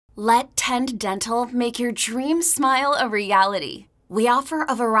Let Tend Dental make your dream smile a reality. We offer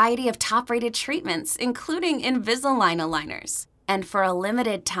a variety of top-rated treatments, including Invisalign aligners. And for a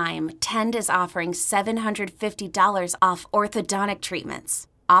limited time, Tend is offering $750 off orthodontic treatments.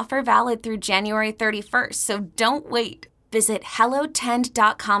 Offer valid through January 31st, so don't wait. Visit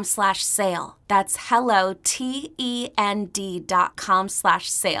hellotend.com/sale. That's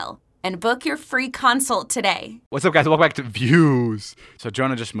hellotend.com/sale. And book your free consult today. What's up, guys? Welcome back to Views. So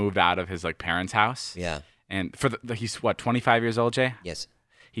Jonah just moved out of his parents' house. Yeah. And he's what, 25 years old, Jay? Yes.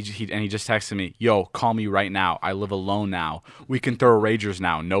 He just texted me, yo, call me right now. I live alone now. We can throw Ragers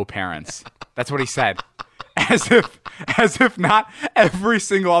now. No parents. That's what he said. As if not every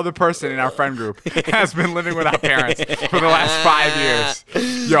single other person in our friend group has been living without parents for the last 5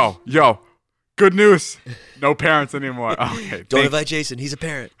 years. Yo. Good news. No parents anymore. Okay. Don't invite Jason. He's a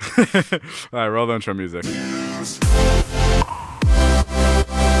parent. All right, roll the intro music.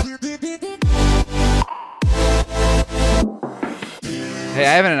 Hey,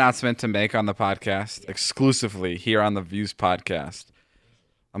 I have an announcement to make on the podcast, exclusively here on the Views podcast.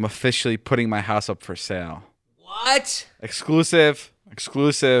 I'm officially putting my house up for sale. What? Exclusive.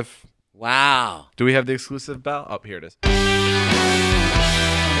 Wow. Do we have the exclusive bell? Oh, here it is.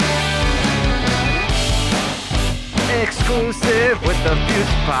 Exclusive with the Views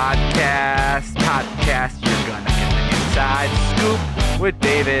podcast. You're gonna get the inside scoop with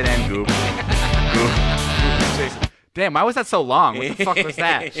David and Goop. Jason. Damn, why was that so long? What the fuck was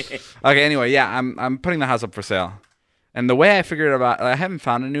that? Okay, anyway, yeah, I'm putting the house up for sale. And the way I figured about I haven't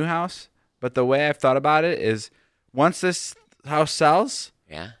found a new house, but the way I've thought about it is once this house sells,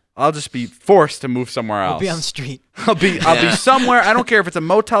 I'll just be forced to move somewhere else. I'll be on the street. I'll be somewhere. I don't care if it's a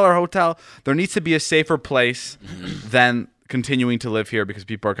motel or hotel. There needs to be a safer place than continuing to live here because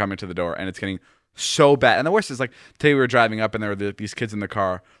people are coming to the door and it's getting so bad. And the worst is today we were driving up and there were these kids in the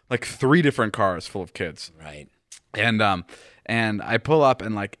car, 3 different cars full of kids. Right. And I pull up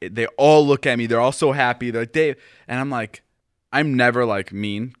and they all look at me. They're all so happy. They're like, Dave. And I'm like, I'm never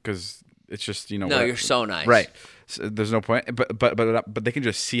mean because it's just, No, you're so nice. Right. So there's no point. But they can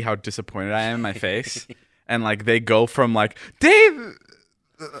just see how disappointed I am in my face. And they go from Dave,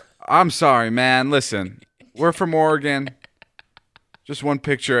 I'm sorry, man. Listen, we're from Oregon. Just one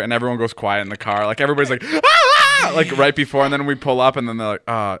picture and everyone goes quiet in the car. Everybody's like, ah! Right before. And then we pull up and then they're like,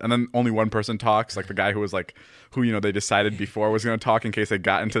 and then only one person talks. The guy who was who they decided before was going to talk in case they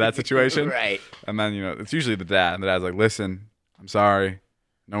got into that situation. Right. And then, it's usually the dad. And the dad's like, listen, I'm sorry.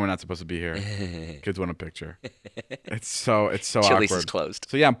 No, we're not supposed to be here. Kids want a picture. It's so Chili's awkward. is closed.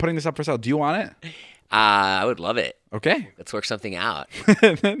 So yeah, I'm putting this up for sale. Do you want it? I would love it. Okay. Let's work something out.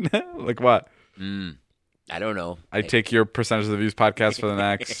 Like what? I don't know. I take your percentage of the Views podcast for the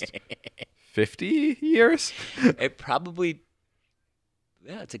next 50 years? It probably,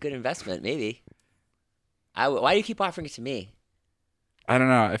 it's a good investment, maybe. Why do you keep offering it to me? I don't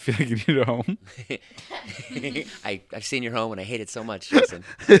know. I feel like you need a home. I've seen your home and I hate it so much, Jason.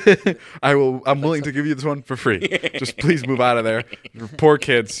 I'm willing to give you this one for free. Just please move out of there. Your poor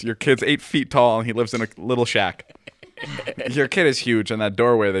kids. Your kid's 8 feet tall and he lives in a little shack. Your kid is huge and that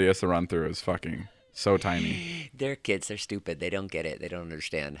doorway that he has to run through is fucking so tiny. They're kids. They're stupid. They don't get it. They don't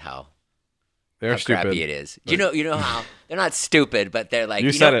understand how stupid. Crappy it is. You know how they're not stupid, but they're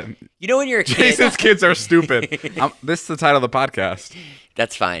you said it. You know when you're a kid. Jason's kids are stupid. This is the title of the podcast.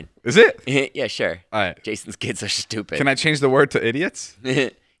 That's fine. Is it? Yeah, sure. All right. Jason's kids are stupid. Can I change the word to idiots?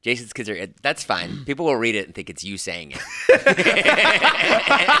 Jason's kids are. That's fine. People will read it and think it's you saying it.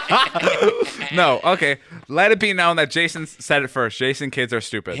 No. Okay. Let it be known that Jason said it first. Jason kids are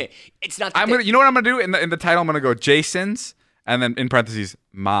stupid. It's not. You know what I'm gonna do in the title? I'm gonna go Jason's and then in parentheses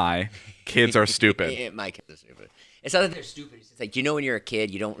my kids are stupid. My kids are stupid. It's not that they're stupid. It's when you're a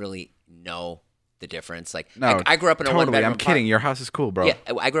kid, you don't really know the difference. No, I grew up in a one-bedroom I'm kidding. Your house is cool, bro. Yeah,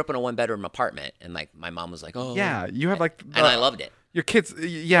 I grew up in a one-bedroom apartment, and my mom was like, "Oh." Yeah, you have and I loved it. Your kids.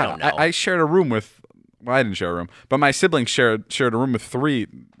 Yeah, I shared a room with. Well, I didn't share a room, but my siblings shared a room with three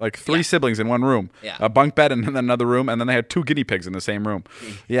siblings in one room. Yeah. A bunk bed and then another room, and then they had 2 guinea pigs in the same room.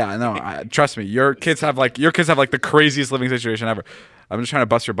 Yeah, no, trust me, your kids have the craziest living situation ever. I'm just trying to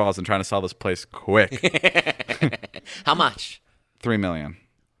bust your balls and trying to sell this place quick. How much? $3 million.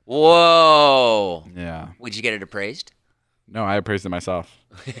 Whoa. Yeah. Would you get it appraised? No, I appraised it myself.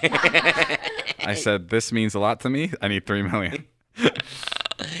 I said, this means a lot to me. I need $3 million.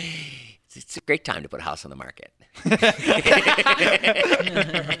 It's a great time to put a house on the market.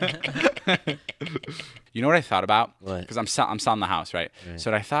 You know what I thought about? What? Because I'm selling the house, right?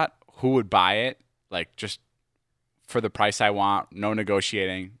 So I thought, who would buy it? Just for the price I want, no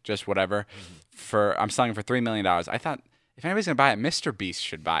negotiating, just whatever. I'm selling for $3 million. I thought if anybody's gonna buy it, Mr. Beast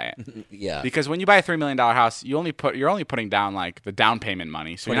should buy it. Yeah. Because when you buy a $3 million house, you're only putting down like the down payment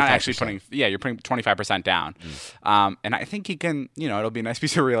money. So you're not actually 25%. you're putting 25% down. And I think he can, it'll be a nice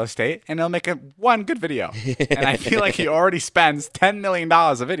piece of real estate and it'll make one good video. And I feel like he already spends $10 million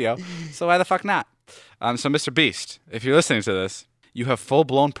a video. So why the fuck not? So Mr. Beast, if you're listening to this, you have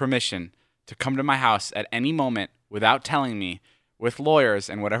full-blown permission to come to my house at any moment without telling me, with lawyers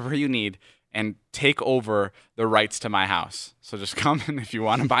and whatever you need, and take over the rights to my house. So just come, and if you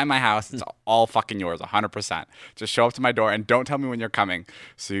want to buy my house, it's all fucking yours, 100%. Just show up to my door and don't tell me when you're coming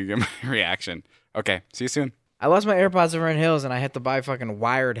so you get my reaction. Okay, see you soon. I lost my AirPods over in Hills, and I had to buy fucking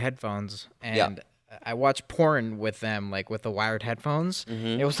wired headphones. And I watched porn with them, like with the wired headphones.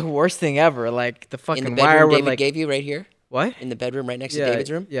 It was the worst thing ever. Like the fucking In the wire bedroom would David like gave you right here? what? In the bedroom right next to Yeah, David's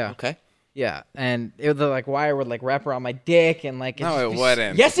room? yeah. Okay. Yeah, and the like wire would like wrap around my dick and like No, it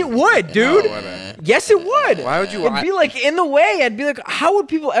wouldn't. Yes, it would, dude. No, it wouldn't. Yes, it would. Why would you It'd be like in the way. I'd be like, how would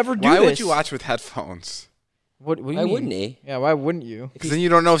people ever do Why this? would you watch with headphones? What do you Why mean? wouldn't he? Yeah, why wouldn't you? Because then you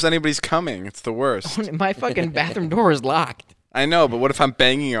don't know if anybody's coming. It's the worst. My fucking bathroom door is locked. I know, but what if I'm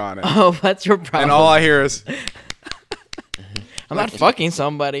banging on it? Oh, that's your problem. And all I hear is, I'm not fucking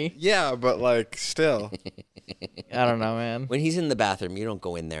somebody. yeah, but like still. I don't know, man. When he's in the bathroom, you don't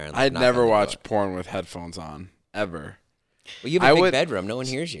go in there. And, like, I'd knock never on the watch door. porn with headphones on, ever. Well, you have a I big would- bedroom. No one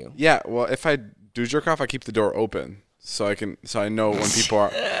hears you. Yeah, well, if I do jerk off, I keep the door open so I know when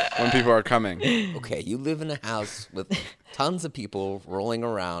people are coming. Okay, you live in a house with tons of people rolling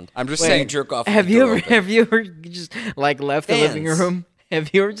around. I'm just You saying. jerk off. with Have the you door ever open. have you ever just like left the living Fans. room? Have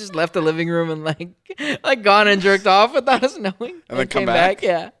you ever just left the living room and like gone and jerked off without us knowing? And then come came back?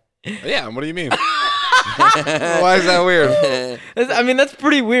 Yeah. Yeah, what do you mean? Why is that weird? I mean, that's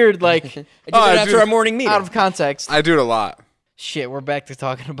pretty weird. Like I did Oh, that I after do- our morning meeting. out of context. I do it a lot. Shit, we're back to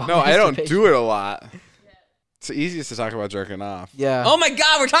talking about. No, I don't masturbation. do it a lot. It's the easiest to talk about jerking off. Yeah. Oh my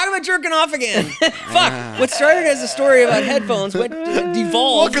God, we're talking about jerking off again. Fuck. What started as a story about headphones went devolved.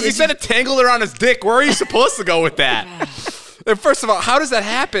 Well, because he into- said it tangled around his dick. Where are you supposed to go with that? And first of all, how does that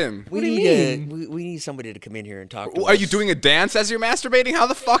happen? we do you need we need somebody to come in here and talk to Are us. you doing a dance as you're masturbating? How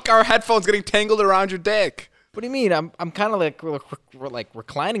the fuck are headphones getting tangled around your dick? What do you mean? I'm kind of like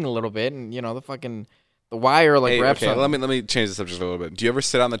reclining a little bit, and the wire like Hey, wraps okay, on. let me change the subject a little bit. Do you ever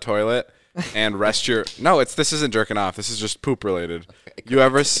sit on the toilet and rest your? No, this isn't jerking off. This is just poop related. You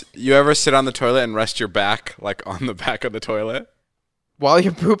ever sit on the toilet and rest your back like on the back of the toilet? While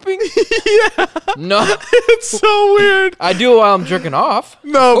you're pooping? Yeah, No, it's so weird. I do it while I'm jerking off.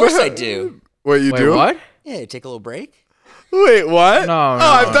 No, Of course but I do. Wait, you Wait, do? what? Yeah, take a little break. Wait, what? No, Oh, no,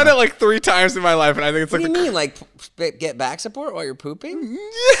 I've done it like 3 times in my life, and I think it's What like do you mean, like get back support while you're pooping?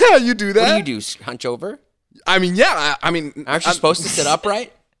 Yeah, you do that. What do you do? Hunch over? I mean, yeah. I mean, Aren't you I'm- supposed to sit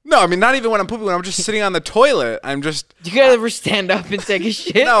upright? No, I mean, not even when I'm pooping. When I'm just sitting on the toilet, I'm just. Do you guys ever stand up and take a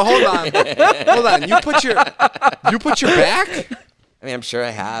shit? No, hold on, hold on. You put your back. I mean, I'm sure I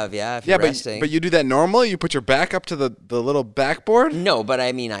have. Yeah, if Yeah, you're resting. but you do that normally. You put your back up to the little backboard. No, but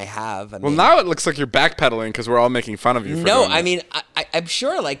I mean, I have. I Well, mean, now it looks like you're backpedaling because we're all making fun of you. For no, doing I this. mean, I'm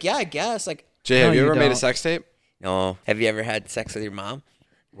sure. Like, yeah, I guess. Like, Jay, have No, you you ever made a don't. sex tape? no. Have you ever had sex with your mom?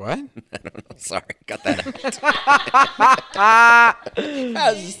 What? I don't know. Sorry, got that out.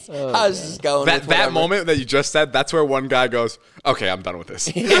 How's this going? That with whatever? moment that you just said, that's where one guy goes, "Okay, I'm done with this."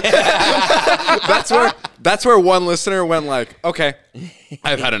 that's where one listener went like, "Okay,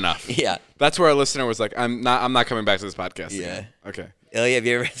 I've had enough." Yeah. That's where a listener was like, "I'm not coming back to this podcast." Yeah. again." Okay. Ellie, have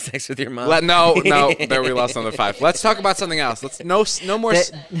you ever had sex with your mom? No, there we lost another 5. Let's talk about something else. No more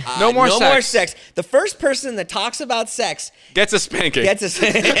sex. No more sex. The first person that talks about sex Gets a spanking. gets a.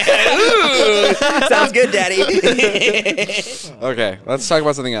 Ooh, sounds good, Daddy. Okay, let's talk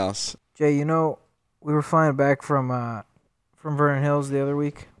about something else. Jay, we were flying back from Vernon Hills the other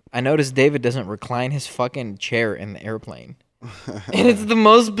week. I noticed David doesn't recline his fucking chair in the airplane. And it's the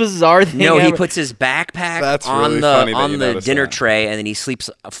most bizarre thing No, he ever. puts his backpack That's on really the funny that on you the noticed dinner that. tray, and then he sleeps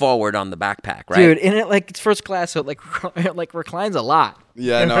forward on the backpack, right? Dude, and it's first class, so it like reclines a lot.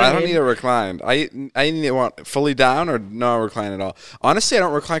 Yeah, You no, know what I don't mean? need it reclined. I need it want fully down or no recline at all. Honestly, I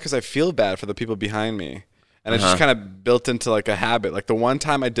don't recline because I feel bad for the people behind me. And it's just kind of built into like a habit. Like the one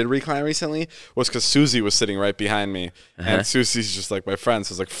time I did recline recently was because Susie was sitting right behind me. And Susie's just like my friend.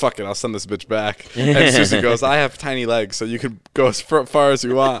 So I was like, fuck it, I'll send this bitch back. And Susie goes, I have tiny legs, so you can go as far as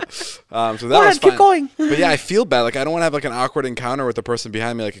you want. So that was fine. keep going. But yeah, I feel bad. Like I don't want to have like an awkward encounter with the person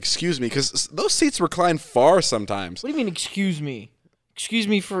behind me. Like, excuse me, because those seats recline far sometimes. What do you mean, excuse me? Excuse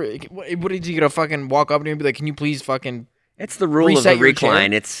me for what is he gonna fucking walk up to me and be like, can you please fucking It's the rule Reset of the your chair.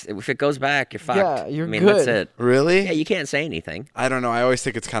 recline. It's if it goes back, you're fucked. Yeah, you're That's good. it. Really? Yeah, you can't say anything. I don't know. I always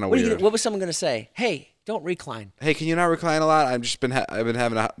think it's kind of What, weird. what was someone gonna say? Hey, Don't recline. Hey, can you not recline a lot? I've been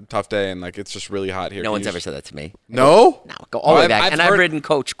having a tough day, and like it's just really hot here. No Can one's you ever just- said that to me. No? No, go all the way back. I've I've ridden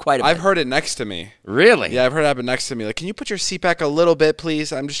coach quite a bit. I've heard it next to me. Really? Yeah, I've heard it happen next to me. Like, can you put your seat back a little bit,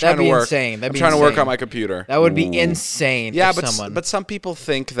 please? I'm just That'd trying to be work. insane. That'd I'm be trying to work insane. on my computer. That would be insane. Yeah, if someone... but some people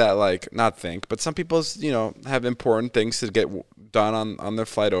think that but some people have important things to get done on their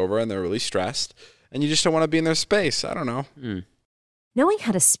flight over, and they're really stressed, and you just don't want to be in their space. I don't know. Knowing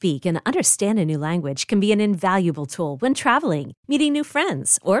how to speak and understand a new language can be an invaluable tool when traveling, meeting new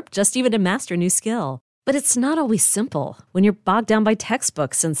friends, or just even to master a new skill. But it's not always simple when you're bogged down by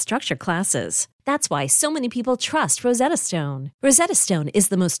textbooks and structured classes. That's why so many people trust Rosetta Stone. Rosetta Stone is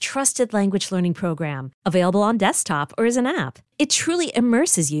the most trusted language learning program, available on desktop or as an app. It truly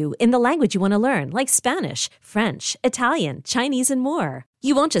immerses you in the language you want to learn, like Spanish, French, Italian, Chinese, and more.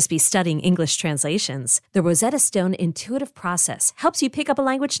 You won't just be studying English translations. The Rosetta Stone intuitive process helps you pick up a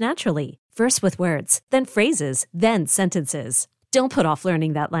language naturally, first with words, then phrases, then sentences. Don't put off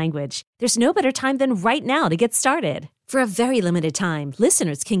learning that language. There's no better time than right now to get started. For a very limited time,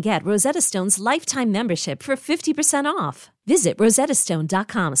 listeners can get Rosetta Stone's lifetime membership for 50% off. Visit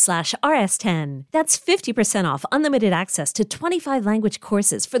rosettastone.com/rs10. That's 50% off unlimited access to 25 language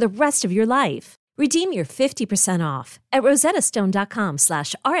courses for the rest of your life. Redeem your 50% off at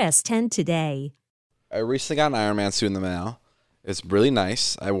rosettastone.com/rs10 today. I recently got an Iron Man suit in the mail. It's really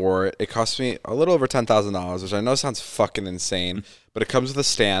nice. I wore it. It cost me a little over $10,000, which I know sounds fucking insane, but it comes with a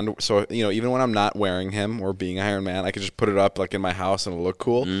stand. So, even when I'm not wearing him or being Iron Man, I can just put it up like in my house and it'll look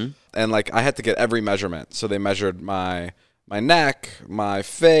cool. And like I had to get every measurement. So they measured my neck, my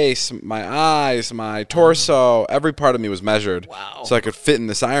face, my eyes, my torso, every part of me was measured. Wow. So I could fit in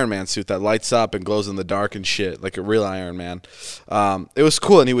this Iron Man suit that lights up and glows in the dark and shit, like a real Iron Man. It was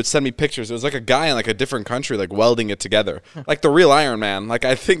cool, and he would send me pictures. It was like a guy in like a different country, like welding it together, like the real Iron Man. Like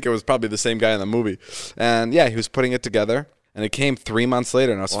I think it was probably the same guy in the movie. And yeah, he was putting it together, and it came 3 months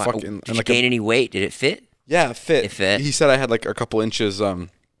later, and I was fucking. Did you gain any weight? Did it fit? Yeah, it fit. It fit? He said I had like a couple inches of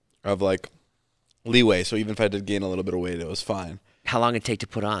like leeway, so even if I did gain a little bit of weight, it was fine. How long did it take to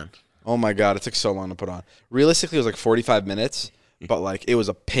put on? Oh my god, it took so long to put on. Realistically, it was like 45 minutes, but like it was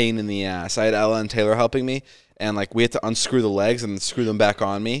a pain in the ass. I had Ella and Taylor helping me, and like we had to unscrew the legs and then screw them back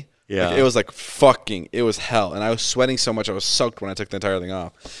on me. Yeah. Like, it was hell, and I was sweating so much I was soaked when I took the entire thing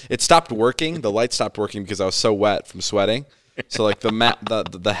off. It stopped working. The light stopped working because I was so wet from sweating. So like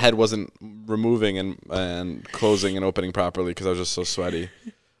the head wasn't removing and closing and opening properly because I was just so sweaty.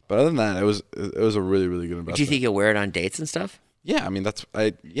 But other than that, it was a really, really good investment. Do you think you'll wear it on dates and stuff? Yeah, I mean I'm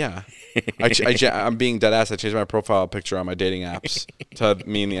being dead ass. I changed my profile picture on my dating apps to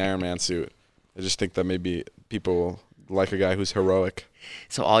me in the Iron Man suit. I just think that maybe people like a guy who's heroic.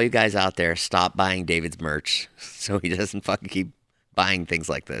 So all you guys out there, stop buying David's merch so he doesn't fucking keep buying things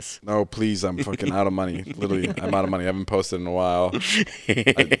like this. No, please, I'm fucking out of money. Literally, I'm out of money. I haven't posted in a while.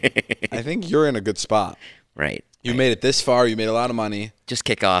 I think you're in a good spot. Right. You made it this far. You made a lot of money. Just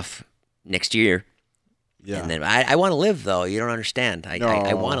kick off next year. Yeah. And then I want to live, though. You don't understand.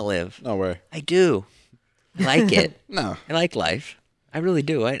 I want to live. No way. I do. I like it. No. I like life. I really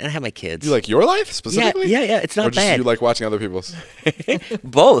do. I have my kids. You like your life specifically? Yeah. It's not or just bad. you like watching other people's?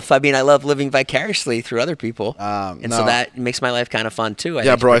 Both. I mean, I love living vicariously through other people. No. So that makes my life kind of fun, too.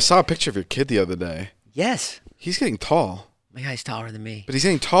 Yeah, bro. I saw a picture of your kid the other day. Yes. He's getting tall. My guy's taller than me. But he's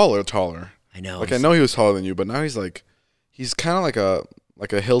getting taller. I know. Like I know he was taller than you, but now he's kind of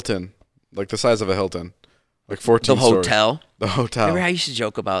like a Hilton, like the size of a Hilton, like 14 The stories. hotel. The hotel. Remember how I used to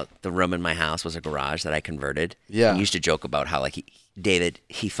joke about the room in my house was a garage that I converted? Yeah. I used to joke about how David,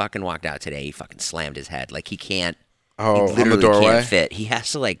 he fucking walked out today. He fucking slammed his head. Like he can't. Oh, he on the literally doorway? can't fit. He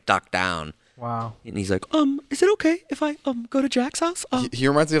has to like duck down. Wow. And he's like, is it okay if I go to Jack's house? He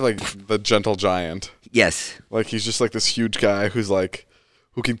reminds me of like the Gentle Giant. Yes. Like he's just like this huge guy who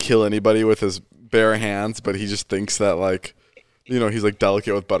can kill anybody with his bare hands, but he just thinks that like, he's like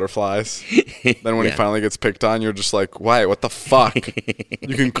delicate with butterflies. Then when he finally gets picked on, you're just like, why? What the fuck?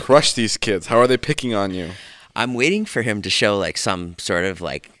 You can crush these kids. How are they picking on you? I'm waiting for him to show like some sort of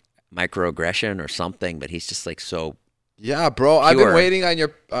like microaggression or something, but he's just like so. Yeah, bro. I've been Pure. waiting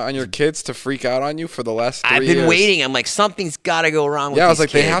on your kids to freak out on you for the last 3 I've years. been waiting. I'm like, something's got to go wrong with Yeah, I was these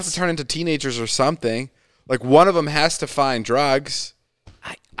like, they kids. have to turn into teenagers or something. Like one of them has to find drugs,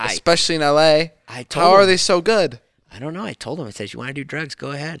 especially in LA. How are they so good? I don't know. I told him. I said, you want to do drugs?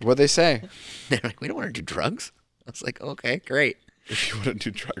 Go ahead. What'd they say? They're like, we don't want to do drugs. I was like, okay, great. If you want to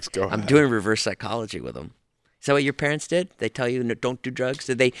do drugs, go ahead. I'm doing reverse psychology with them. Is that what your parents did? They tell you no, don't do drugs?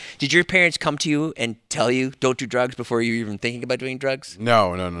 Did your parents come to you and tell you don't do drugs before you were even thinking about doing drugs?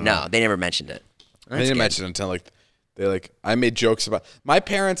 No. No, they never mentioned it. I didn't mention it until I made jokes about my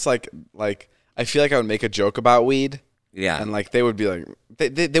parents. I I feel like I would make a joke about weed, Yeah. and like they would be like,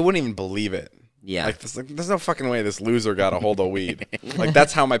 they wouldn't even believe it. Yeah. Like, there's no fucking way this loser got a hold of weed. Like,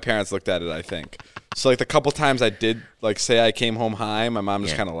 that's how my parents looked at it, I think. So, like, the couple times I did, like, say I came home high, my mom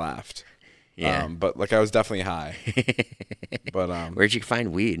just kind of laughed. Yeah. But, like, I was definitely high. But Where'd you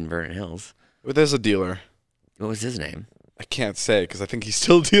find weed in Vernon Hills? there's a dealer. What was his name? I can't say because I think he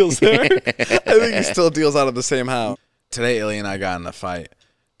still deals there. I think he still deals out of the same house. Today, Ilya and I got in a fight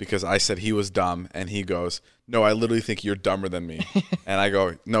because I said he was dumb, and he goes, "No, I literally think you're dumber than me." And I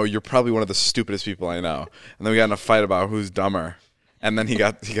go, "No, you're probably one of the stupidest people I know." And then we got in a fight about who's dumber. And then he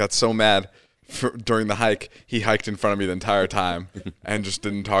got so mad during the hike, he hiked in front of me the entire time and just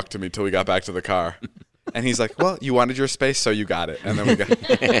didn't talk to me till we got back to the car. And he's like, "Well, you wanted your space, so you got it." And then we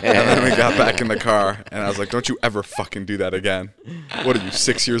got back in the car, and I was like, "Don't you ever fucking do that again." What are you,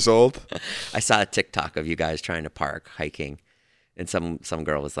 6 years old? I saw a TikTok of you guys trying to park hiking, and some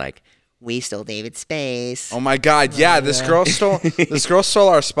girl was like, "We stole David's space." Oh my God! Yeah, this girl stole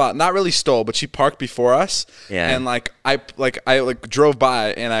our spot. Not really stole, but she parked before us. Yeah. And I drove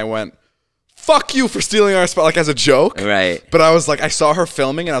by and I went, "Fuck you for stealing our spot," like as a joke. Right. But I was like, I saw her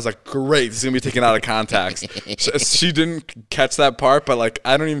filming and I was like, "Great, this is gonna be taken out of context." She didn't catch that part, but like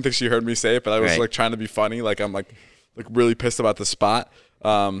I don't even think she heard me say it. But I was Right. like trying to be funny, like I'm like really pissed about the spot.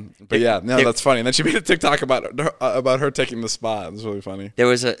 But yeah, no, that's funny. And then she made a TikTok about her taking the spot. It was really funny. There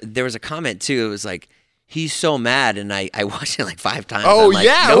was a comment too. It was like, "He's so mad," and I watched it like 5 times. Oh I'm like,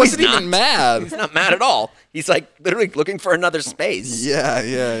 yeah, no, I wasn't he's even not. mad. He's not mad at all. He's like literally looking for another space.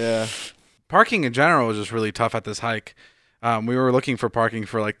 Yeah. Parking in general was just really tough at this hike. We were looking for parking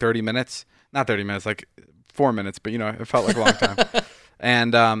for like 30 minutes. Not 30 minutes, like 4 minutes, but it felt like a long time.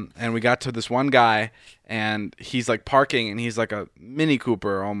 And we got to this one guy, and he's like parking, and he's like a Mini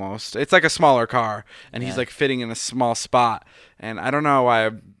Cooper almost. It's like a smaller car, and he's like fitting in a small spot. And I don't know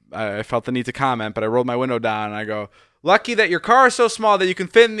why I felt the need to comment, but I rolled my window down and I go, "Lucky that your car is so small that you can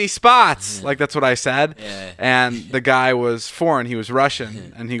fit in these spots." Like that's what I said. Yeah. And the guy was foreign. He was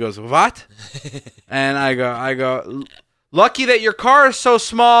Russian. And he goes, "What?" And I go, "Lucky that your car is so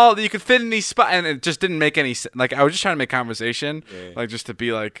small that you could fit in these spots." And it just didn't make any sense. Like I was just trying to make conversation, like just to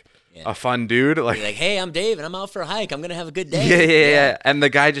be like a fun dude. Be like, "Hey, I'm Dave, and I'm out for a hike. I'm gonna have a good day." Yeah. And the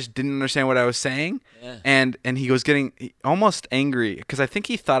guy just didn't understand what I was saying. Yeah. And he was getting almost angry because I think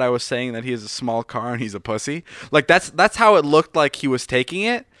he thought I was saying that he has a small car and he's a pussy. Like that's how it looked like he was taking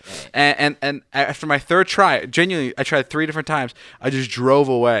it. Right. And after my third try, genuinely, I tried 3 different times. I just drove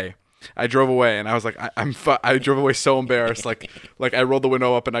away. I drove away, and I was like, I drove away so embarrassed. Like I rolled the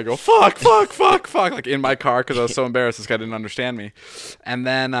window up and I go, fuck, like in my car because I was so embarrassed. This guy didn't understand me. And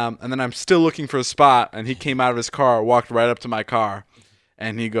then I'm still looking for a spot, and he came out of his car, walked right up to my car,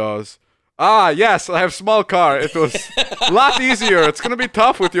 and he goes, "Ah, yes, I have a small car. It was a lot easier. It's going to be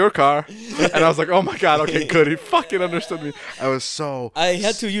tough with your car." And I was like, oh my God, okay, good. He fucking understood me. I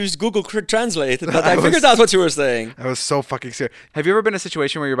had to use Google Translate, but I figured out what you were saying. I was so fucking serious. Have you ever been in a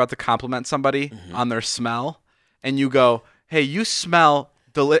situation where you're about to compliment somebody on their smell, and you go, "Hey, you smell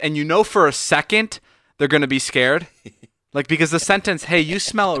and you know for a second they're going to be scared? Like, because the sentence, "Hey, you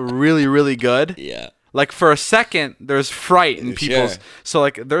smell really, really good." Yeah. Like for a second, there's fright in people's. Sure. So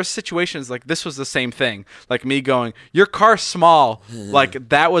like there's situations like this was the same thing. Like me going, "Your car's small." Like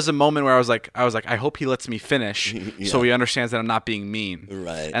that was a moment where I was like, I hope he lets me finish, so he understands that I'm not being mean.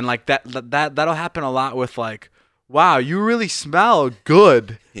 Right. And like that'll happen a lot with like, "Wow, you really smell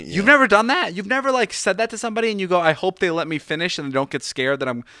good." Yeah. You've never done that? You've never like said that to somebody and you go, "I hope they let me finish," and they don't get scared that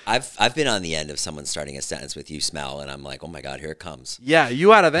I'm. I've been on the end of someone starting a sentence with "you smell," and I'm like, "Oh my God, here it comes." Yeah,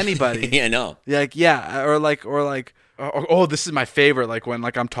 you out of anybody. Yeah, I know. Like oh, this is my favorite. Like when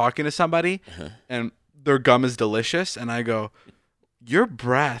like I'm talking to somebody and their gum is delicious, and I go, "Your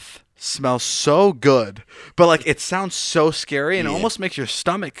breath smells so good," but like it sounds so scary and it almost makes your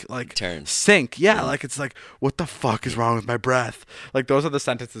stomach like sink. Yeah, like it's like, what the fuck is wrong with my breath? Like those are the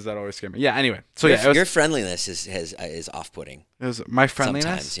sentences that always scare me. Yeah. Anyway, so your friendliness is off-putting. It was my friendliness.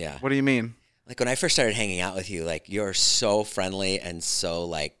 Sometimes, yeah. What do you mean? Like when I first started hanging out with you, like you're so friendly and so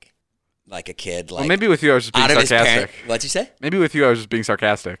like a kid. Like Well, maybe with you I was just being sarcastic. What'd you say? Maybe with you I was just being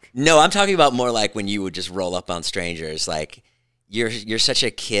sarcastic. No, I'm talking about more like when you would just roll up on strangers. Like you're such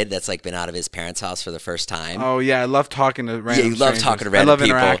a kid that's like been out of his parents' house for the first time. Oh yeah, I love talking to random. Yeah, you love strangers. talking to random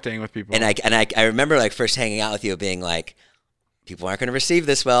people. I love interacting with people. And I remember like first hanging out with you, being like, people aren't going to receive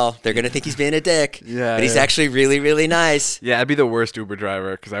this well. They're going to think he's being a dick. Yeah, but he's actually really, really nice. Yeah, I'd be the worst Uber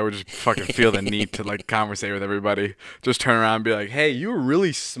driver because I would just fucking feel the need to like conversate with everybody. Just turn around and be like, "Hey, you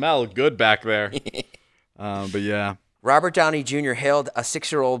really smell good back there." But yeah. Robert Downey Jr. hailed a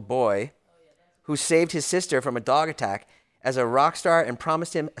 6-year-old boy who saved his sister from a dog attack as a rock star and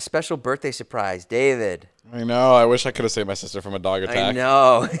promised him a special birthday surprise. David. I know. I wish I could have saved my sister from a dog attack. I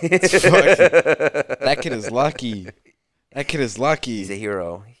know. That kid is lucky. That kid is lucky. He's a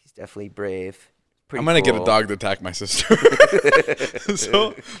hero. He's definitely brave. Pretty I'm gonna cool. get a dog to attack my sister,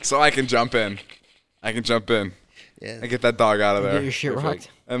 so I can jump in. Yeah. I get that dog out of there. Get your shit rocked.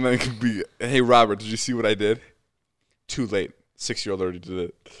 And then it could be, hey Robert, did you see what I did? Too late. 6-year-old already did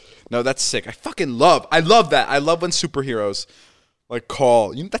it. No, that's sick. I love that. I love when superheroes like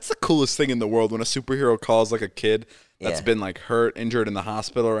call. That's the coolest thing in the world, when a superhero calls like a kid that's been like hurt, injured in the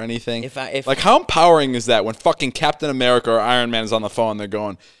hospital or anything. Like, how empowering is that when fucking Captain America or Iron Man is on the phone, they're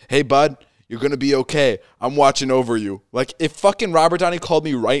going, hey bud, you're going to be okay. I'm watching over you. Like, if fucking Robert Downey called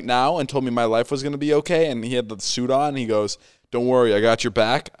me right now and told me my life was going to be okay, and he had the suit on, and he goes, don't worry, I got your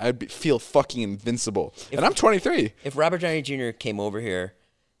back, I'd feel fucking invincible. And I'm 23. If Robert Downey Jr. came over here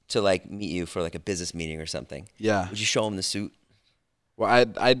to like meet you for like a business meeting or something, would you show him the suit? Well,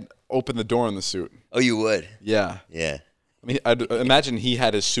 I'd open the door in the suit. Oh, you would? Yeah. Yeah. I mean, I'd imagine he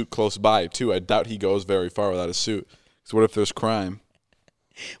had his suit close by, too. I doubt he goes very far without his suit. So what if there's crime?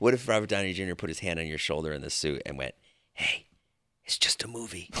 What if Robert Downey Jr. put his hand on your shoulder in the suit and went, hey, it's just a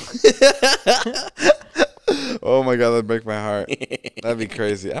movie? Oh, my God, that'd break my heart. That'd be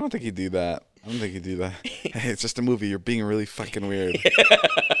crazy. I don't think he'd do that. Hey, it's just a movie. You're being really fucking weird.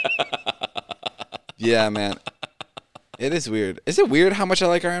 Yeah, man. It is weird. Is it weird how much I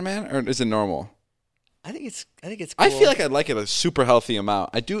like Iron Man, or is it normal? I think it's cool. I feel like I'd like it a super healthy amount.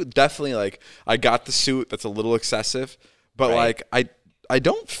 I do definitely like. I got the suit that's a little excessive, but Right. like I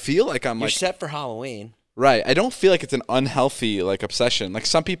don't feel like I'm You're like set for Halloween. right. I don't feel like it's an unhealthy like obsession. Like,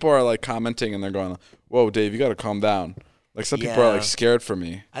 some people are like commenting and they're going, "Whoa, Dave, you got to calm down." Like, some people are like scared for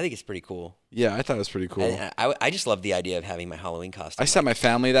me. I think it's pretty cool. Yeah, I thought it was pretty cool. I just love the idea of having my Halloween costume. I sent my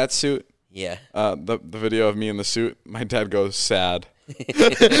family that suit. Yeah. The video of me in the suit. My dad goes sad with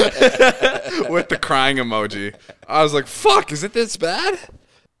the crying emoji. I was like, "Fuck, is it this bad?"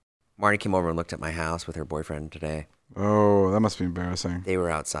 Marnie came over and looked at my house with her boyfriend today. Oh, that must be embarrassing. They were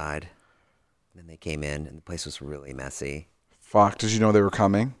outside. Then they came in, and the place was really messy. Fuck, did you know they were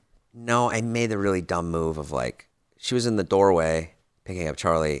coming? No, I made the really dumb move of like, she was in the doorway picking up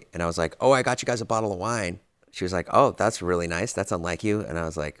Charlie, and I was like, oh, I got you guys a bottle of wine. She was like, oh, that's really nice. That's unlike you. And I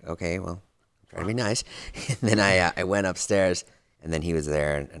was like, okay, well, I'm trying to be nice. And then I went upstairs, and then he was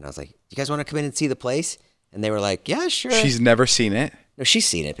there, and I was like, you guys want to come in and see the place? And they were like, yeah, sure. She's never seen it. No, she's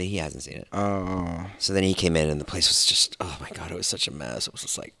seen it, but he hasn't seen it. Oh. So then he came in, and the place was just, oh my God, it was such a mess. It was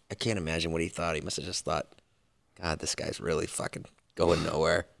just like, I can't imagine what he thought. He must have just thought, God, this guy's really fucking going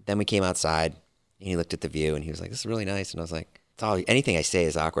nowhere. Then we came outside, and he looked at the view, and he was like, this is really nice. And I was like, it's all, anything I say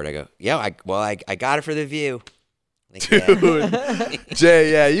is awkward. I go, yeah, I got it for the view. Like, Dude.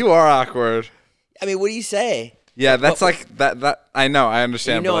 Jay, yeah, you are awkward. I mean, what do you say? Yeah, that's like, that I know, I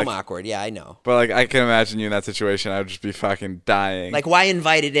understand. You know but I'm like, awkward. Yeah, I know. But like, I can imagine you in that situation. I would just be fucking dying. Like, why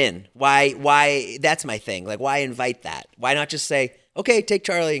invite it in? Why? That's my thing. Like, why invite that? Why not just say, okay, take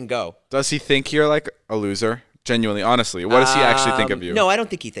Charlie and go? Does he think you're like a loser? Genuinely, honestly, what does he actually think of you? No, I don't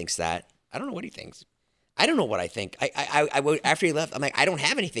think he thinks that. I don't know what he thinks. I don't know what I think. I after he left, I'm like, I don't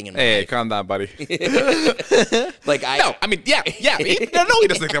have anything in my Hey, life. calm down, buddy. Like, No, I mean, yeah. He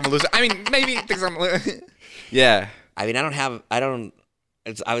doesn't think I'm a loser. I mean, maybe he thinks I'm a loser. Yeah. I mean,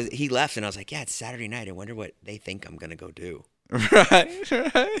 he left, and I was like, yeah, it's Saturday night. I wonder what they think I'm gonna go do. Right.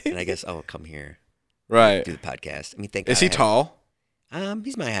 And I guess, oh, come here, Right. do the podcast. I mean, thank Is God he I have- tall?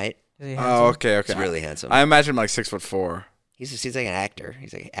 He's my height. Is he Oh, handsome? okay. He's really handsome. I imagine him like 6'4". He's like an actor.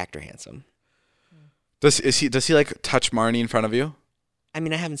 He's like actor handsome. Does he like touch Marnie in front of you? I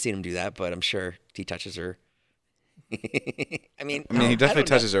mean, I haven't seen him do that, but I'm sure he touches her. I mean, He definitely don't know.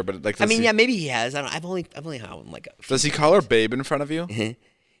 touches her, but like, I does mean, he, yeah, maybe he has. I don't. I've only had him like. Does he call her babe in front of you?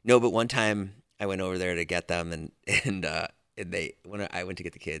 No, but one time I went over there to get them, and when I went to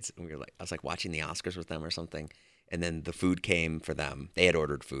get the kids, and I was like watching the Oscars with them or something, and then the food came for them. They had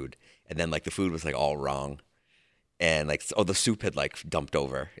ordered food, and then like the food was like all wrong, and like the soup had like dumped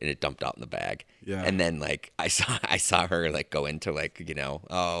over, and it dumped out in the bag. Yeah. And then like I saw her like go into like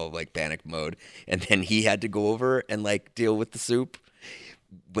like panic mode, and then he had to go over and like deal with the soup.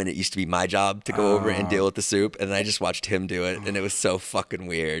 When it used to be my job to go over and deal with the soup, and I just watched him do it, and it was so fucking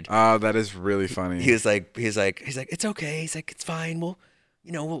weird. Oh, that is really funny. He's like, it's okay. He's like, it's fine. We'll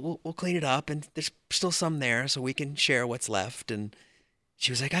clean it up, and there's still some there, so we can share what's left. And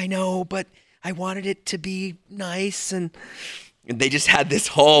she was like, I know, but I wanted it to be nice, and they just had this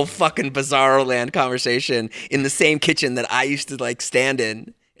whole fucking Bizarro Land conversation in the same kitchen that I used to like stand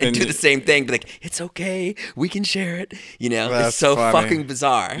in and do the same thing. Be like, it's okay, we can share it. You know, That's it's so funny. fucking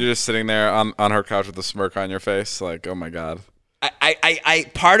bizarre. You're just sitting there on her couch with a smirk on your face, like, oh my god. I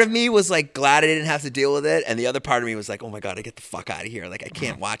part of me was like glad I didn't have to deal with it, and the other part of me was like, oh my god, I get the fuck out of here. Like I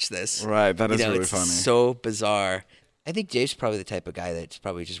can't watch this. Right, that is really it's funny. So bizarre. I think Jake's probably the type of guy that's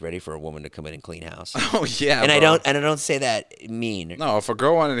probably just ready for a woman to come in and clean house. Oh yeah. And bro. I don't say that mean. No, if a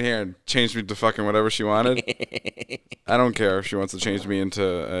girl wanted in here and changed me to fucking whatever she wanted, I don't care if she wants to change me into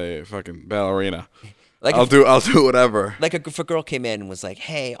a fucking ballerina. Like I'll do whatever. Like if a girl came in and was like,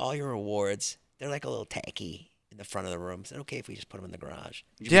 "Hey, all your awards, they're like a little tacky in the front of the room. Is it okay if we just put them in the garage?"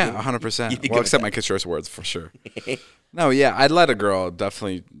 Yeah, 100%. you'd be Well, good except with my Kids Choice Awards for sure. No, yeah, I'd let a girl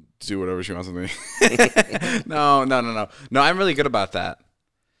definitely do whatever she wants with me. No, I'm really good about that.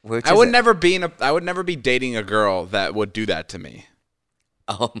 Which I is would it? never be dating a girl that would do that to me.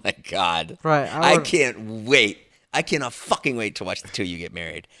 Oh my god! Right, I would- can't wait. I cannot fucking wait to watch the two of you get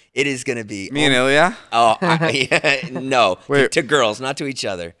married. It is gonna be Me and Ilya? no, Wait. to girls, not to each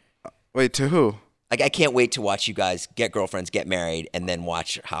other. Wait, to who? Like I can't wait to watch you guys get girlfriends, get married, and then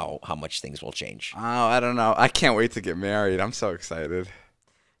watch how much things will change. Oh, I don't know. I can't wait to get married. I'm so excited.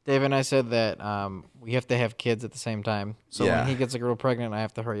 Dave and I said that we have to have kids at the same time. So Yeah. when he gets a girl pregnant, I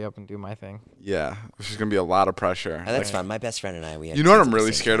have to hurry up and do my thing. Yeah, which is gonna be a lot of pressure. Oh, that's fun. My best friend and I, we had You know what kids I'm at the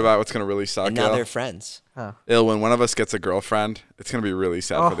really same scared time. about? What's gonna really suck? And now Il? they're friends. When one of us gets a girlfriend, it's gonna be really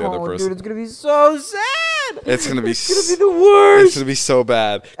sad for the other person. dude, it's gonna be so sad. It's gonna be It's gonna be the worst. It's gonna be so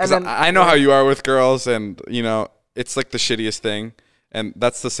bad. 'Cause And then- I know how you are with girls, and you know it's like the shittiest thing, and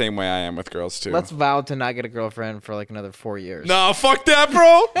that's the same way I am with girls too. Let's vow to not get a girlfriend for like another 4 years. No, fuck that,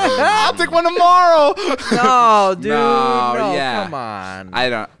 bro. I'll take one tomorrow. No, dude. No, No, yeah. come on.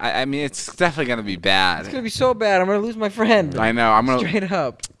 I mean, it's definitely gonna be bad. It's gonna be so bad. I'm gonna lose my friend. I know. I'm gonna. Straight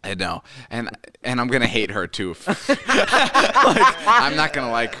up. I know, and I'm gonna hate her too. I'm not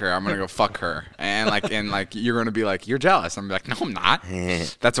gonna like her. I'm gonna go fuck her, and you're gonna be like, you're jealous. I'm gonna be like, no, I'm not.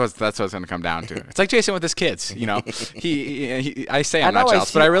 That's what it's gonna come down to. It's like Jason with his kids. You know, I say I'm I not know I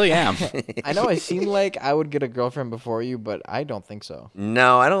jealous, but see- I really am. I know I seem like I would get a girlfriend before you, but I don't think so.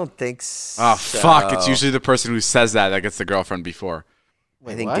 No, I don't think so. Oh fuck! It's usually the person who says that gets the girlfriend before.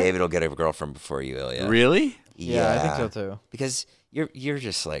 I think what? David will get a girlfriend before you, Ilya. Really? Yeah, I think so too. Because you're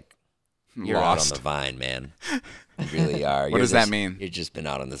just like you're out Lost. on the vine, man. You really are. What does that mean? You've just been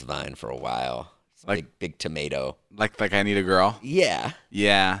out on this vine for a while. It's Like- big Oh. tomato. Like I need a girl. Yeah,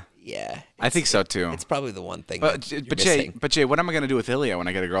 Yeah, yeah. I think so too. It's probably the one thing. But that you're Jay, missing. what am I gonna do with Ilya when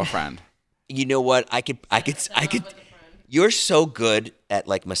I get a girlfriend? You know what? I could. You're so good at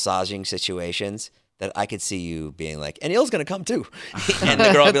like massaging situations that I could see you being like, and Il's gonna come too, and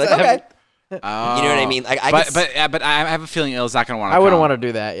the girl will be like, okay. You know what I mean? Like, But I have a feeling Il's not gonna want to. I wouldn't want to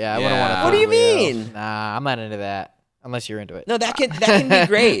do that. Yeah, I wouldn't want to. Yeah. What do you mean? Nah, I'm not into that unless you're into it. No, that can be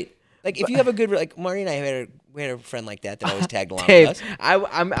great. Like if you have a good like Marty and I we had a friend like that always tagged along Dave, with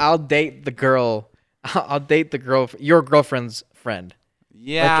us. I'll date the girl. I'll date the girl. Your girlfriend's friend.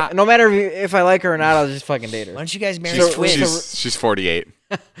 Yeah. Like, no matter if I like her or not, I'll just fucking date her. Why don't you guys marry So- twins? She's 48.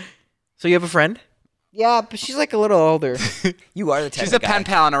 So you have a friend? Yeah, but she's like a little older. You are the type She's of a guy. pen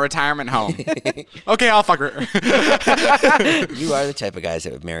pal in a retirement home. Okay, I'll fuck her. You are the type of guys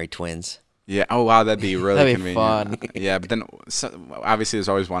that would marry twins. Yeah. Oh wow, that'd be really That'd be convenient. Yeah, but then obviously there's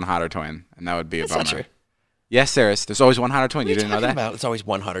always one hotter twin, and that would be a That's bummer. not true. Yes, there is. There's always one hotter twin. What You are you didn't know talking that? about? It's always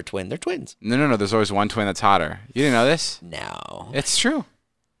one hotter twin. They're twins. No. There's always one twin that's hotter. You didn't know this? No. It's true.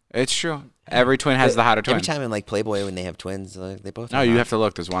 It's true. Every twin has the hotter twin. Every time in like Playboy when they have twins, they both. No, are you hot. have to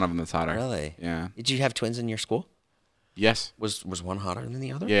look. There's one of them that's hotter. Really? Yeah. Did you have twins in your school? Yes. Was one hotter than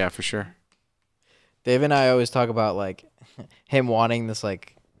the other? Yeah, for sure. Dave and I always talk about like him wanting this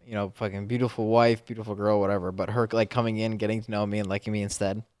like fucking beautiful wife, beautiful girl, whatever, but her like coming in, getting to know me, and liking me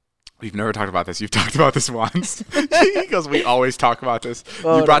instead. We've never talked about this. You've talked about this once. Because we always talk about this.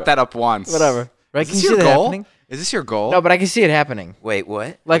 Well, you brought whatever. that up once. Whatever. Right? Is Can this you your see that goal? happening? Is this your goal? No, but I can see it happening. Wait,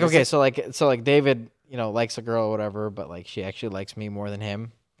 what? Like, What is okay, it? so like David, likes a girl or whatever, but like she actually likes me more than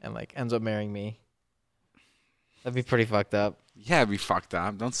him, and like ends up marrying me. That'd be pretty fucked up. Yeah, it'd be fucked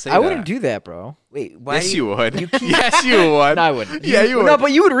up. Don't say I that. wouldn't do that, bro. Wait, why? Yes, do you would. Yes, you would. No, I wouldn't. Yeah, you would. No,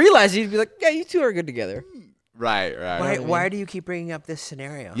 but you would realize you'd be like, yeah, you two are good together. Right. Why do you keep bringing up this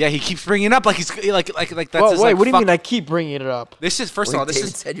scenario? Yeah, he keeps bringing it up like he's like that's Well, his, wait, like, what do you fuck- mean? I keep bringing it up. This is first Wait, of all,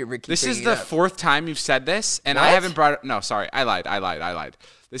 David said you were keep this is bringing the it up. fourth time you've said this, and I What? haven't brought it. No, sorry, I lied.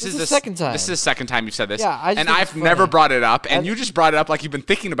 This This is is the second time. This is the second time you've said this. Yeah, I just and think I've it's never funny. brought it up, and you just brought it up like you've been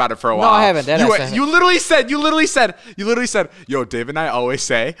thinking about it for a while. I haven't. You literally said, yo, Dave and I always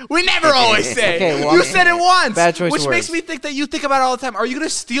say. We never always say. Okay, well, you said it once. bad choice which of makes words. me think that you think about it all the time. Are you gonna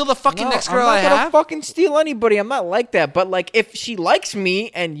steal the fucking next girl I'm I not gonna have? fucking steal anybody. I'm not like that. But like, if she likes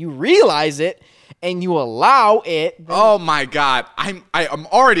me and you realize it and you allow it, then Oh my god, I'm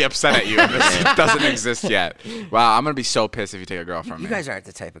already upset at you. This doesn't exist yet. Wow, I'm gonna be so pissed if you take a girl from You me. guys aren't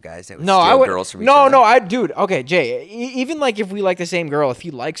the type of guys that would no, steal I would. girls from each No, other. dude. Okay, Jay. Even like if we like the same girl, if he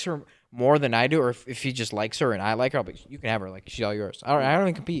likes her more than I do, or if he just likes her and I like her, I'll be, you can have her. Like she's all yours. I don't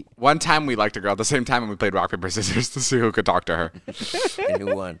even compete. One time we liked a girl at the same time, and we played rock paper scissors to see who could talk to her. And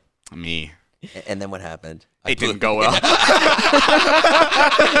who won? Me. And then what happened? It didn't go well.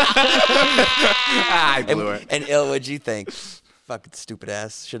 I blew it. And Il, what'd you think? Fucking stupid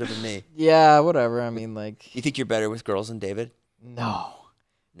ass. Should have been me. Yeah, whatever. I mean, like, You think you're better with girls than David? no.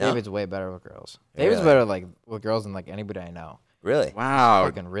 No? David's way better with girls. David's Really? better like with girls than like anybody I know. Really? Wow.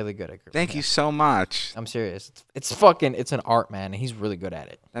 Fucking really good at girls. Thank you so much. I'm serious. It's an art, man, and he's really good at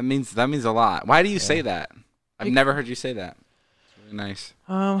it. That means a lot. Why do you say that? I've never heard you say that. It's really nice.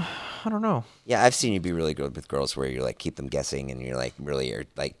 I don't know. Yeah, I've seen you be really good with girls where you're like keep them guessing and you're like really are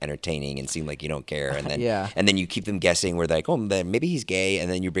like entertaining and seem like you don't care and then Yeah. and then you keep them guessing where they're like, oh, maybe he's gay,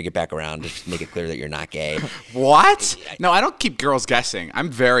 and then you bring it back around to make it clear that you're not gay. What? No, I don't keep girls guessing. I'm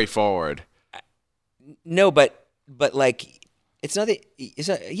very forward. No, but like it's not that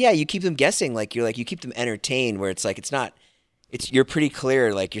yeah, you keep them guessing, like you keep them entertained where it's like you're pretty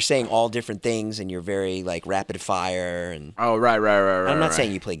clear, like you're saying all different things and you're very like rapid fire and Oh, right. I'm not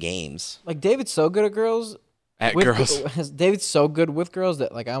saying you play games. Like David's so good at girls. At with- girls. David's so good with girls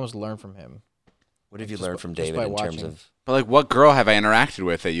that like I almost learned from him. What have you Just learned by- from just David by in terms watching. of But like, what girl have I interacted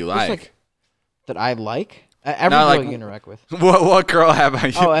with that you Just, like? That I like. Every No, girl like- you interact with. What girl have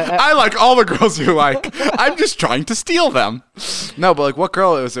I? Oh, I like all the girls you like. I'm just trying to steal them. No, but like, what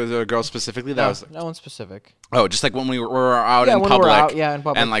girl was there? A girl specifically that was? No one specific. Oh, just like when we were out Yeah, in when we're public. out, yeah, in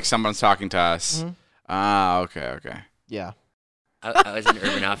public. And like someone's talking to us. Ah, okay. Yeah. I was in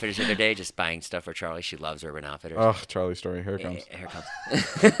Urban Outfitters the other day just buying stuff for Charlie. She loves Urban Outfitters. Oh, Charlie's story. Here it comes. Here it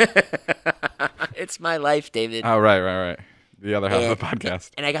comes. It's my life, David. Oh, right. The other half of the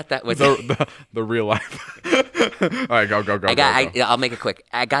podcast. And I got that with The real life. All right, go. I'll make it quick.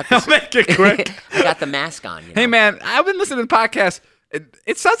 I got this. Make it quick. I got the mask on. You know? Hey, man, I've been listening to the podcast.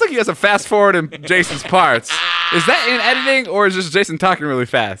 It sounds like you guys a fast forward in Jason's parts. Is that in editing or is just Jason talking really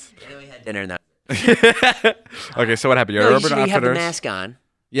fast? And then we had dinner and that. Okay, so what happened? You're No, Urban usually you have the Outfitters. mask on.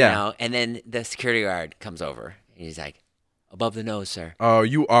 Yeah. You know, and then the security guard comes over. And he's like, above the nose, sir. Oh,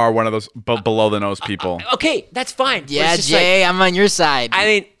 you are one of those below the nose people. Okay, that's fine. But Yeah, it's just Jay, I'm on your side. Like, I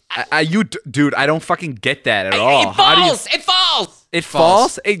mean, Dude, I don't fucking get that at all. it How do you- falls. It falls. It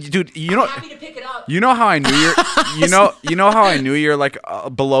falls? Hey, dude, you know. Happy to pick it up. You know how I knew you're you know how I knew you're like a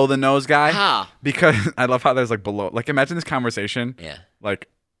below the nose guy? How? Because I love how there's like below, like imagine this conversation Yeah. like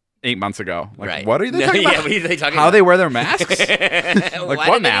 8 months ago. Like Right. what are they No, talking yeah, about? what are they talking how about? they wear their masks? Like Why what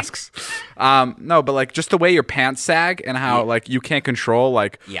did they- masks? No, but like just the way your pants sag and how like you can't control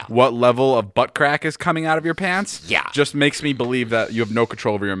like Yeah. what level of butt crack is coming out of your pants. Yeah. Just makes me believe that you have no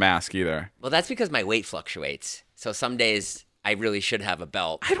control over your mask either. Well, that's because my weight fluctuates. So some days I really should have a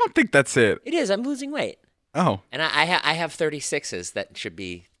belt. I don't think that's it. It is. I'm losing weight. Oh. And I have 36s that should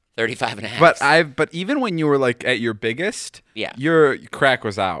be 35 and a half. But even when you were like at your biggest, Yeah. your crack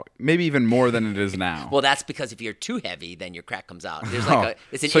was out. Maybe even more than it is now. Well, that's because if you're too heavy, then your crack comes out. There's Oh, like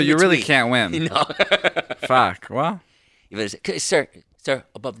it's an so you really in-between. can't win. No. Fuck. Well, Sir,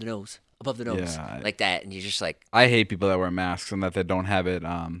 above the nose, Yeah, like that, and you're just like, I hate people that wear masks and that they don't have it.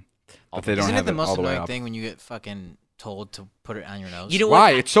 That they don't Isn't have it the it most all the way annoying up. thing when you get fucking told to put it on your nose? you know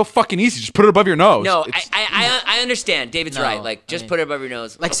Why? what? It's so fucking easy. Just put it above your nose. No, It's- I understand. David's No, right. Like, just I mean- put it above your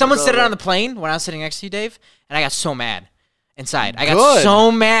nose. Like Put someone it said it over- on the plane when I was sitting next to you, Dave, and I got so mad inside. I got Good.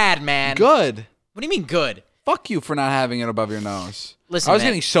 so mad, man. good. What do you mean good? Fuck you for not having it above your nose. Listen, I was man.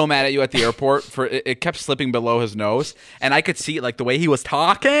 getting so mad at you at the airport for it kept slipping below his nose, and I could see like the way he was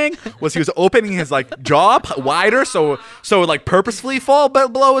talking was he was opening his like jaw wider, so it would like purposefully fall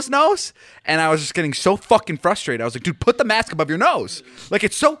below his nose, and I was just getting so fucking frustrated. I was like, dude, put the mask above your nose. Like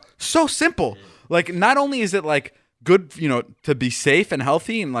it's so simple. Like not only is it like good, you know, to be safe and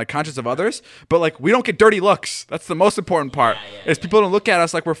healthy and like conscious of others, but like we don't get dirty looks. That's the most important part. Is people don't look at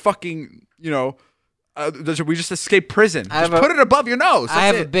us like we're fucking, you know. We just escaped prison. I Just have a- put it above your nose. I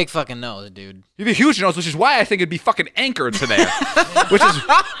have That's a it. big fucking nose, dude. You have a huge nose, which is why I think it'd be fucking anchored to there. which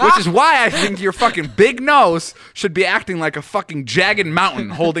is why I think your fucking big nose should be acting like a fucking jagged mountain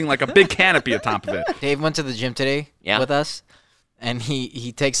holding like a big canopy atop of it. Dave went to the gym today Yeah. with us, and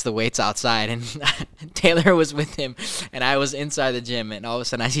he takes the weights outside, and Taylor was with him, and I was inside the gym, and all of a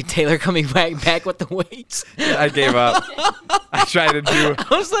sudden I see Taylor coming back with the weights. I gave up. I tried to do.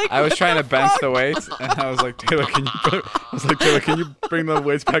 I was trying to bench the weights, and I was like, Taylor, can you bring the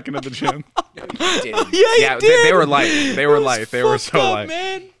weights back into the gym? Yeah, they were light. They were light. They were so light.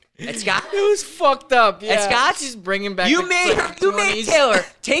 Man. And Scott, It was fucked up. Yeah. And Scott, she's bringing back. you made Taylor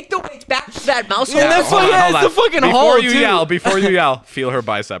take the weights back to that mouse hole. Yeah, that's Hold what. on, Yeah, hold it's on. the fucking Before hole, you yell, feel her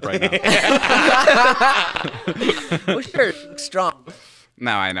bicep right now. Oh, sure, it looks strong.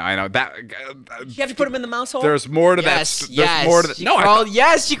 No, I know. That You have to put him in the mouse hole. there's more to Yes, that. There's yes. more to that. She No, crawled,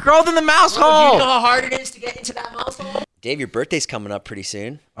 yes, she crawled in the mouse Do you hole. know how hard it is to get into that mouse hole? Dave, your birthday's coming up pretty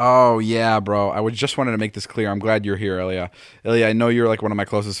soon. Oh yeah, bro. I just wanted to make this clear. I'm glad you're here, Ilya. Ilya, I know you're like one of my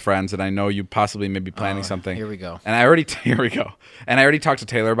closest friends, and I know you possibly may be planning something. here we go. And I already here we go. And I already talked to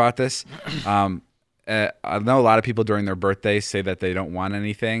Taylor about this. I know a lot of people during their birthdays say that they don't want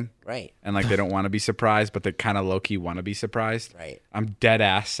anything, Right. and like they don't want to be surprised, but they kind of low key want to be surprised. Right. I'm dead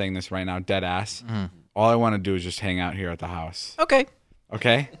ass saying this right now. Dead ass. All I want to do is just hang out here at the house. Okay.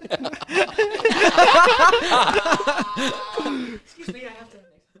 Okay.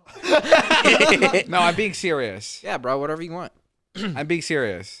 No, I'm being serious. Yeah, bro. Whatever you want. I'm being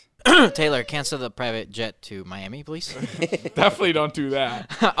serious. Taylor, cancel the private jet to Miami, please. Definitely don't do that.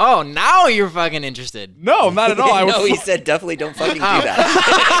 Oh, now you're fucking interested. No, not at all. I No, was he said definitely don't fucking do Oh. that.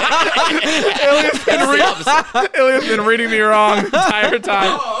 Ilya's been reading me wrong the entire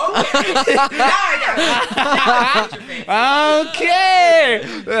time.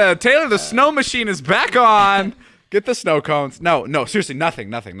 Okay. Taylor, the snow machine is back on. Get the snow cones. No, seriously, nothing.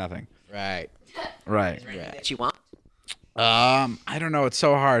 Right. Right. That you want? I don't know. It's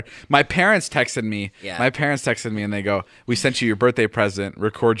so hard. My parents texted me. Yeah. My parents texted me and they go, "We sent you your birthday present.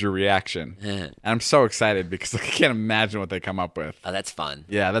 Record your reaction." And I'm so excited because I can't imagine what they come up with. Oh, that's fun.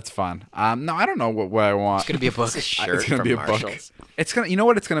 Yeah, that's fun. No, I don't know what I want. It's gonna be a book. Shirt It's gonna from be a Marshalls. book. It's gonna. You know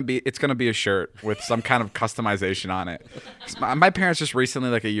what it's gonna be? It's gonna be a shirt with some kind of customization on it. 'Cause my parents just recently,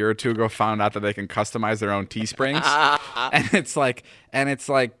 like a year or two ago, found out that they can customize their own Teesprings, and it's like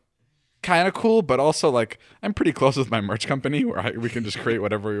kind of cool, but also like I'm pretty close with my merch company where we can just create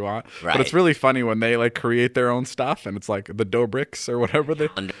whatever we want. Right. But it's really funny when they like create their own stuff, and it's like the dough bricks or whatever they.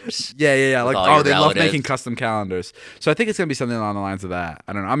 Calendars. Yeah. Like, all oh, your they love relatives. making custom calendars. So I think it's gonna be something along the lines of that.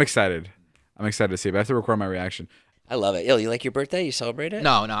 I don't know. I'm excited to see it, but I have to record my reaction. I love it. Yo, you like your birthday? You celebrate it?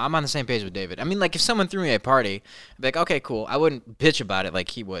 No, I'm on the same page with David. I mean, like, if someone threw me a party, I'd be like, okay, cool. I wouldn't bitch about it like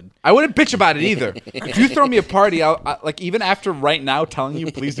he would. I wouldn't bitch about it either. If you throw me a party, like even after right now telling you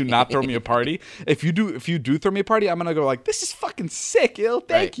please do not throw me a party. If you do throw me a party, I'm gonna go like, this is fucking sick, yo. Thank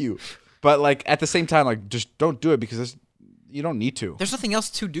Right. you. But like at the same time, like just don't do it because you don't need to. There's nothing else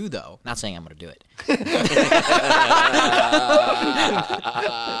to do, though. Not saying I'm going to do it.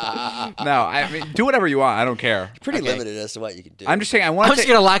 No, I mean do whatever you want. I don't care. Pretty Okay. limited as to what you can do. I'm just saying I I'm want just to.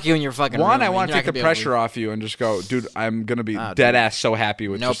 going to lock you in your fucking room. One, I and want to you're take not the gonna be able to pressure off you and just go, dude. I'm gonna be Ah, dead dude. ass so happy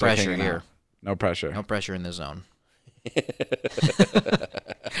with No just like, pressure hanging here. out. No pressure. leave. No pressure in the zone.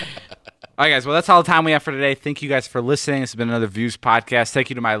 All right, guys. Well, that's all the time we have for today. Thank you guys for listening. This has been another Views podcast. Thank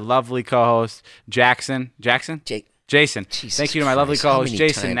you to my lovely co-host, Jackson. Jason. Jesus Thank you to my lovely Christ, how co-host, many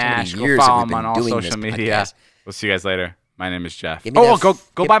Jason times, how many Nash. Go years follow have we him on been all doing social this media. podcast? We'll see you guys later. My name is Jeff. Give me that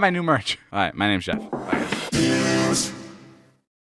Go buy my new merch. All right, my name's Jeff. Bye, guys.